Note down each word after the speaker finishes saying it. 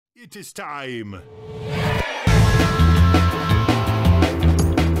It is time.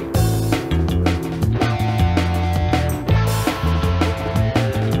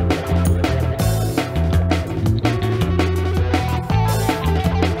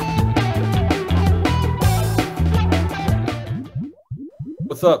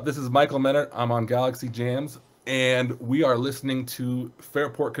 What's up? This is Michal Menert. I'm on Galaxy Jams, and we are listening to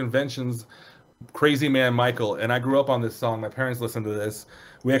Fairport Convention's Crazy Man Michael. And I grew up on this song. My parents listened to this.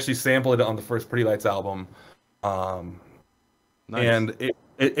 We actually sampled it on the first Pretty Lights album. Nice. And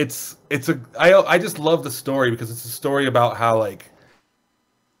I just love the story because it's a story about how, like,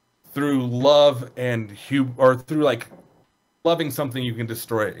 through love and through like loving something, you can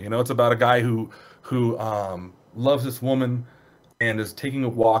destroy it. You know, it's about a guy who loves this woman and is taking a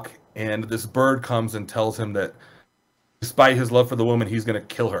walk, and this bird comes and tells him that despite his love for the woman, he's gonna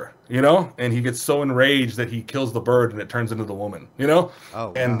kill her, you know? And he gets so enraged that he kills the bird and it turns into the woman, you know? Oh,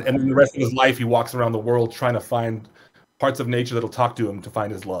 wow. And in the rest of his life, he walks around the world trying to find parts of nature that'll talk to him to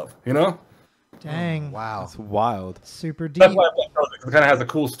find his love, you know? Dang. Wow. That's wild. Super deep. That's why it kind of has a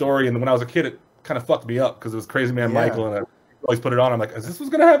cool story. And when I was a kid, it kind of fucked me up because it was Crazy Man Michael, and I always put it on. I'm like, is this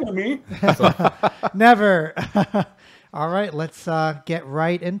what's gonna happen to me? So, Never. All right, let's get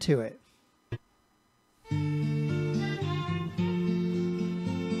right into it.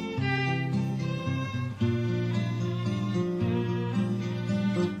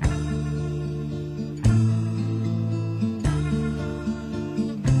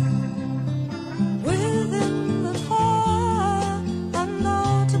 Within the fire and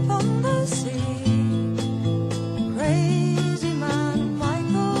out upon the sea, crazy man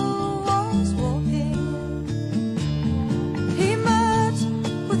Michael was walking. He met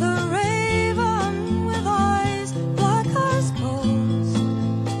with a raven with eyes black as coals,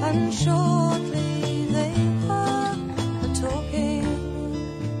 and shortly they were talking.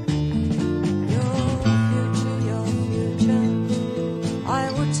 Your future,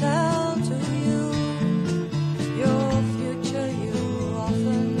 I would tell to you. Your future, you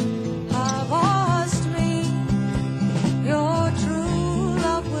often have asked me. Your true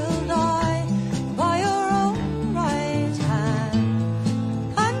love will die by your own right hand,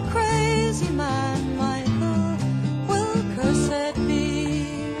 and crazy man Michael will cursed be.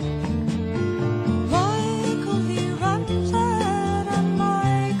 Michael he ranted, and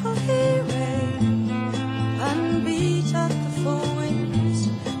Michael he raved, and beat at the four winds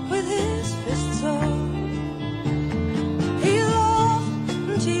with his fists so. He laughed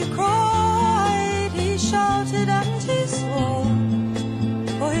and he cried, he shouted and he swore,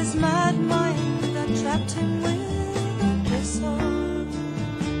 for his mad mind that trapped him with a pistol.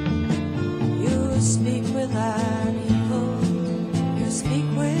 You speak with an evil, you speak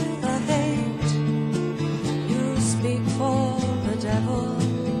with a hate, you speak for the devil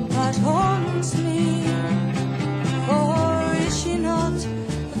that haunts me. For is she not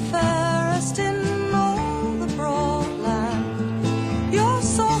the fairest in all the broad land? Your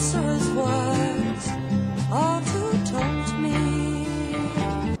sorcerer's words are to taunt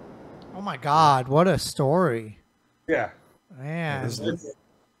me. Oh my God, what a story, yeah. man! It's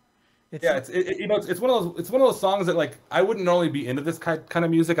It's it's one of those songs that, like, I wouldn't normally be into this kind of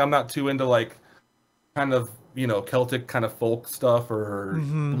music. I'm not too into, like, kind of, you know, Celtic kind of folk stuff or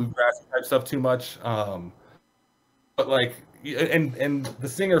bluegrass type stuff too much. But like, and the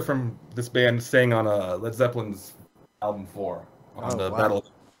singer from this band sang on Led Zeppelin's album 4 on the wow. Battle.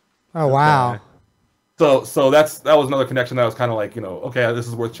 oh wow. So that was another connection that was kind of like, you know, okay, this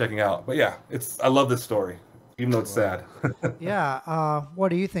is worth checking out. But yeah, I love this story, even though it's sad. Yeah. What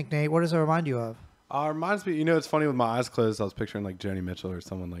do you think, Nate? What does it remind you of? Reminds me, you know, it's funny, with my eyes closed, I was picturing like Joni Mitchell or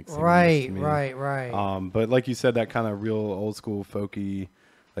someone like singing this Right, to me. right. But like you said, that kind of real old school folky,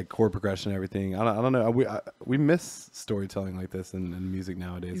 like chord progression and everything. I don't know. We miss storytelling like this in music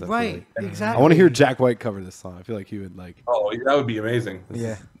nowadays. I feel Right, like. exactly. I want to hear Jack White cover this song. I feel like he would like. Oh, that would be amazing.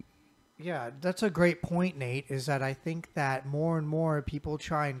 Yeah, that's a great point, Nate, is that I think that more and more people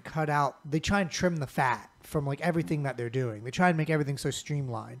try and trim the fat from like everything that they're doing. They try and make everything so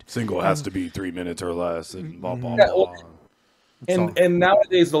streamlined. Single has to be 3 minutes or less, and blah blah Yeah, blah. and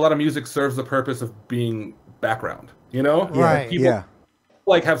nowadays a lot of music serves the purpose of being background. You know, Right. People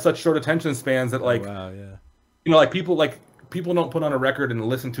like have such short attention spans that, like, Wow, yeah. you know, like people don't put on a record and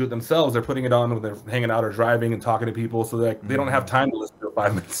listen to it themselves. They're putting it on when they're hanging out or driving and talking to people, so that they don't have time to listen to a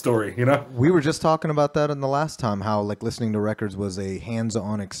 5-minute story, you know? We were just talking about that in the last time, how like listening to records was a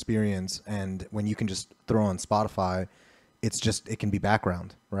hands-on experience, and when you can just throw on Spotify it can be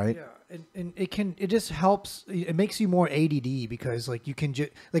background, right? Yeah, and it just helps. It makes you more ADD because like you can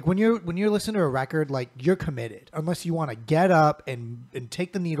just like when you're listening to a record, like you're committed unless you want to get up and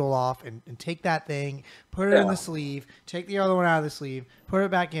take the needle off and take that thing, put it in the sleeve, take the other one out of the sleeve, put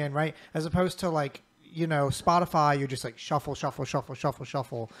it back in, right? As opposed to like, you know, Spotify, you're just like shuffle, shuffle, shuffle, shuffle,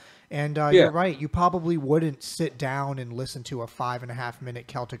 shuffle. And you're right. You probably wouldn't sit down and listen to a 5.5-minute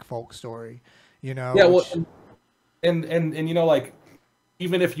Celtic folk story, you know? Yeah, well, and you know, like,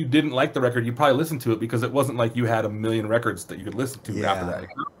 even if you didn't like the record, you probably listened to it because it wasn't like you had a million records that you could listen to after that.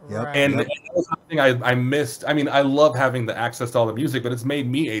 Yep. Right. And that was something I missed. I mean, I love having the access to all the music, but it's made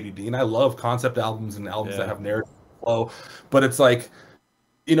me ADD, and I love concept albums and albums that have narrative flow. But it's like,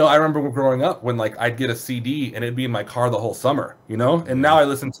 you know, I remember growing up when like I'd get a CD and it'd be in my car the whole summer, you know. And now I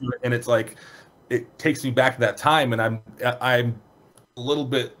listen to it and it's like it takes me back to that time, and I'm a little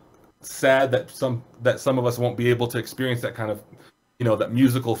bit sad that some of us won't be able to experience that kind of, you know, that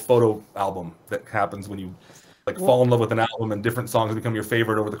musical photo album that happens when you like fall in love with an album and different songs become your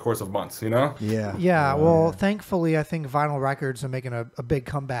favorite over the course of months, you know? Yeah. Well, thankfully, I think vinyl records are making a big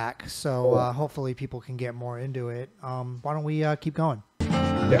comeback. So hopefully people can get more into it. Why don't we keep going?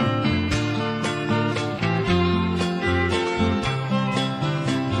 Yeah.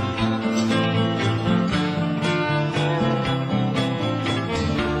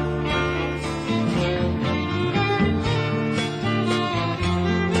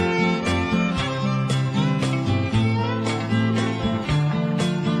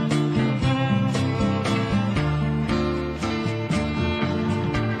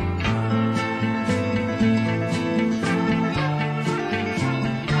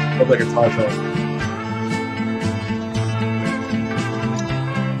 Like a guitar solo.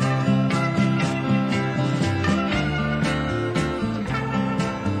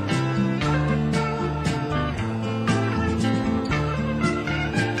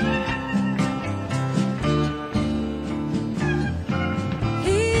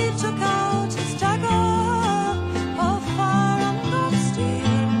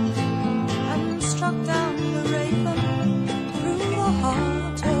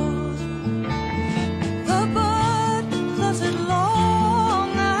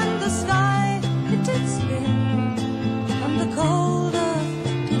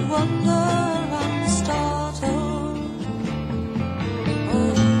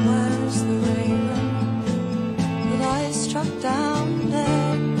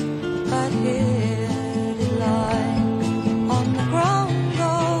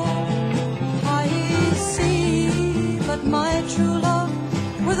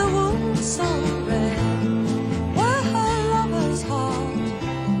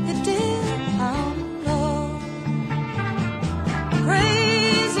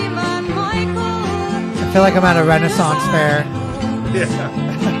 I feel like I'm at a Renaissance fair.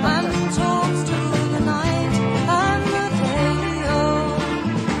 Yeah.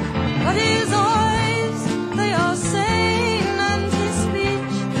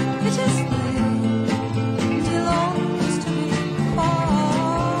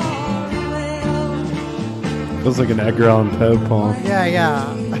 Feels like an Edgar Allan Poe poem.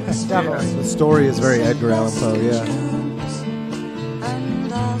 Yeah. Definitely. The story is very Edgar Allan Poe,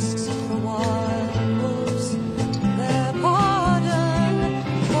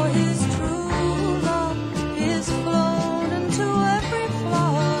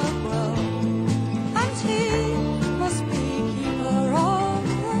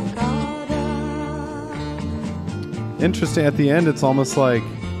 Interesting. At the end, it's almost like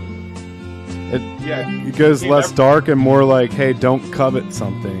it goes less dark and more like, hey, don't covet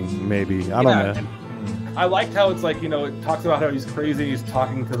something. Maybe I don't know. I liked how it's like, you know, it talks about how he's crazy. He's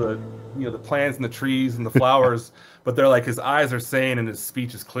talking to the, you know, the plants and the trees and the flowers, but they're like his eyes are sane and his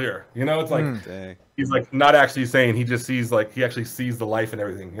speech is clear. You know, it's like he's like not actually sane. He just sees like he actually sees the life and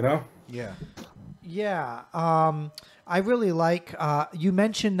everything. You know? Yeah. I really like, you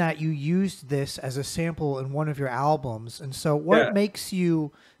mentioned that you used this as a sample in one of your albums. And so what makes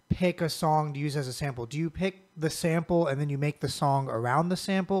you pick a song to use as a sample? Do you pick the sample and then you make the song around the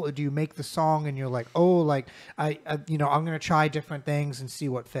sample? Or do you make the song and you're like, oh, like, I'm going to try different things and see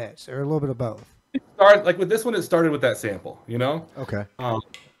what fits? Or a little bit of both? It started, like with this one, it started with that sample, you know? Okay.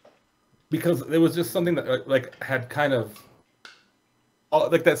 Because it was just something that like had kind of,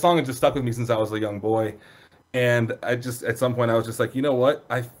 like that song had just stuck with me since I was a young boy. And I just, at some point, I was just like, you know what?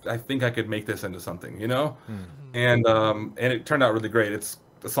 I think I could make this into something, you know? And it turned out really great.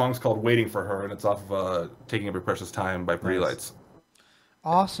 The song's called "Waiting for Her," and it's off of "Taking Up Your Precious Time" by Pretty Lights.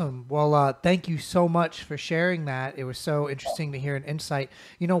 Awesome. Well, thank you so much for sharing that. It was so interesting to hear an insight.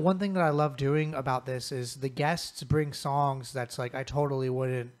 You know, one thing that I love doing about this is the guests bring songs that's like I totally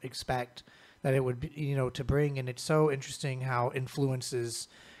wouldn't expect that it would be, you know, to bring. And it's so interesting how influences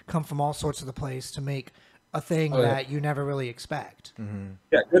come from all sorts of the place to make a thing that you never really expect.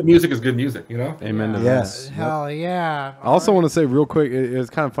 Yeah, good music is good music, you know? Amen to that. Yes. Hell yeah. I also want to say real quick, it's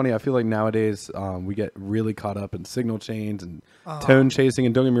kind of funny. I feel like nowadays we get really caught up in signal chains and tone chasing.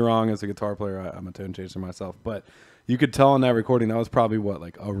 And don't get me wrong, as a guitar player, I'm a tone chaser myself. But you could tell on that recording that was probably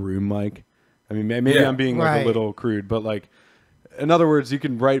like a room mic. I mean, maybe I'm being like a little crude, but like, in other words, you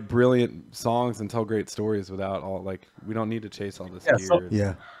can write brilliant songs and tell great stories without all like we don't need to chase all this gear.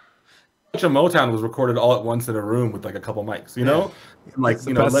 Yeah. Much of Motown was recorded all at once in a room with like a couple mics, you know? Like, It's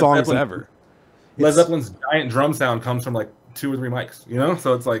the best songs ever. Led Zeppelin's giant drum sound comes from like 2 or 3 mics, you know?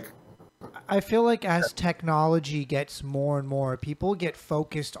 So it's like, I feel like as technology gets more and more, people get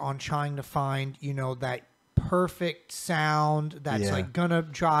focused on trying to find, you know, that perfect sound that's like gonna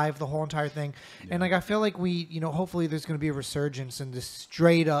drive the whole entire thing. And like I feel like we, you know, hopefully there's gonna be a resurgence in this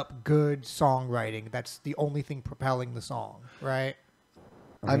straight up good songwriting. That's the only thing propelling the song, right?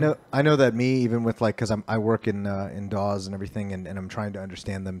 I know that me, even with like, because I work in DAWs and everything, and I'm trying to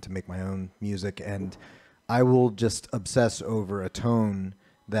understand them to make my own music, and I will just obsess over a tone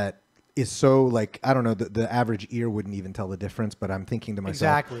that is so like, I don't know, the average ear wouldn't even tell the difference, but I'm thinking to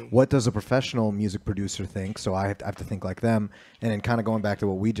myself, what does a professional music producer think? So I have to think like them. And then kind of going back to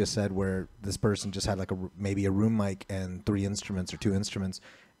what we just said, where this person just had like maybe a room mic and 3 instruments or 2 instruments,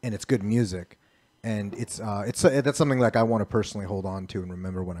 and it's good music. And it's that's something like I want to personally hold on to and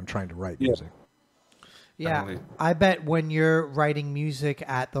remember when I'm trying to write music. Yeah, I bet when you're writing music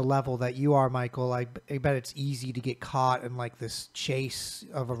at the level that you are, Michael, I bet it's easy to get caught in like this chase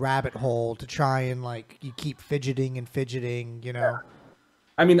of a rabbit hole to try and like you keep fidgeting and fidgeting, you know.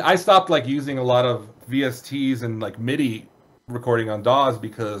 I mean, I stopped like using a lot of VSTs and like MIDI recording on DAWs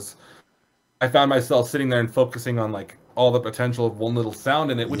because I found myself sitting there and focusing on like all the potential of one little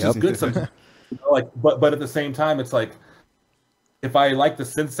sound in it, which is good sometimes. You know, like, but at the same time, it's like if I like the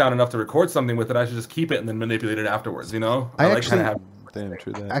synth sound enough to record something with it, I should just keep it and then manipulate it afterwards. You know, Actually,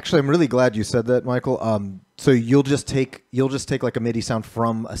 I'm really glad you said that, Michael. So you'll just take like a MIDI sound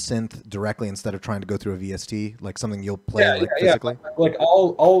from a synth directly instead of trying to go through a VST, like something you'll play physically. Like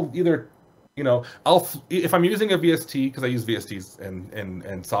I'll either, you know, if I'm using a VST because I use VSTs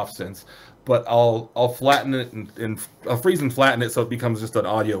and soft synths. But I'll flatten it and I'll freeze and flatten it so it becomes just an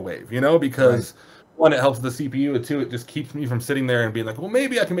audio wave, you know, because one, it helps the CPU, and 2, it just keeps me from sitting there and being like, well,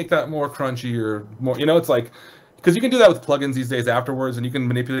 maybe I can make that more crunchy or more, you know, it's like, because you can do that with plugins these days afterwards and you can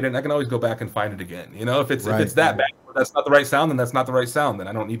manipulate it and I can always go back and find it again, you know, if it's that bad, that's not the right sound, then that's not the right sound, then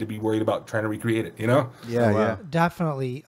I don't need to be worried about trying to recreate it, you know? Yeah. Definitely.